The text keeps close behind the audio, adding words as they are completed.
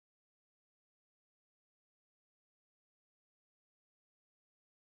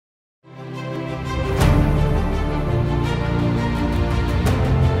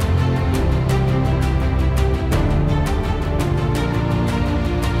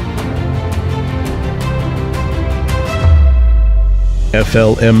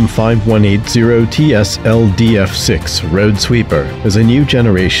FLM5180TSLDF6 Road Sweeper is a new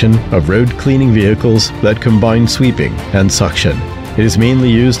generation of road cleaning vehicles that combine sweeping and suction. It is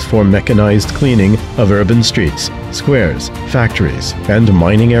mainly used for mechanized cleaning of urban streets, squares, factories, and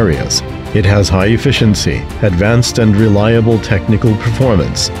mining areas. It has high efficiency, advanced and reliable technical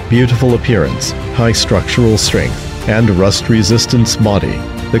performance, beautiful appearance, high structural strength, and rust-resistance body.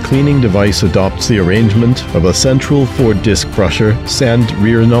 The cleaning device adopts the arrangement of a central 4-disc brusher and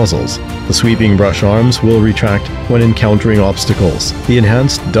rear nozzles. The sweeping brush arms will retract when encountering obstacles. The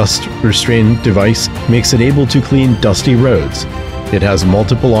enhanced dust restraint device makes it able to clean dusty roads. It has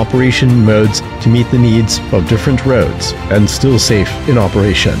multiple operation modes to meet the needs of different roads and still safe in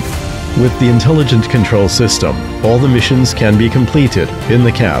operation. With the intelligent control system, all the missions can be completed in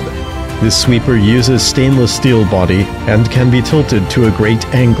the cab. This sweeper uses stainless steel body and can be tilted to a great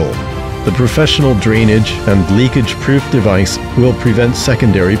angle. The professional drainage and leakage-proof device will prevent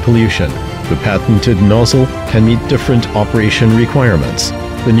secondary pollution. The patented nozzle can meet different operation requirements.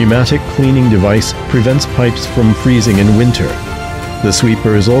 The pneumatic cleaning device prevents pipes from freezing in winter. The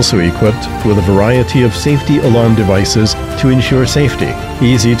sweeper is also equipped with a variety of safety alarm devices to ensure safety,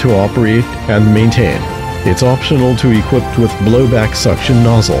 easy to operate and maintain. It's optional to equip with blowback suction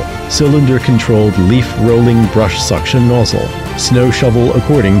nozzle, cylinder-controlled leaf rolling brush suction nozzle, snow shovel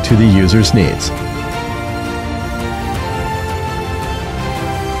according to the user's needs.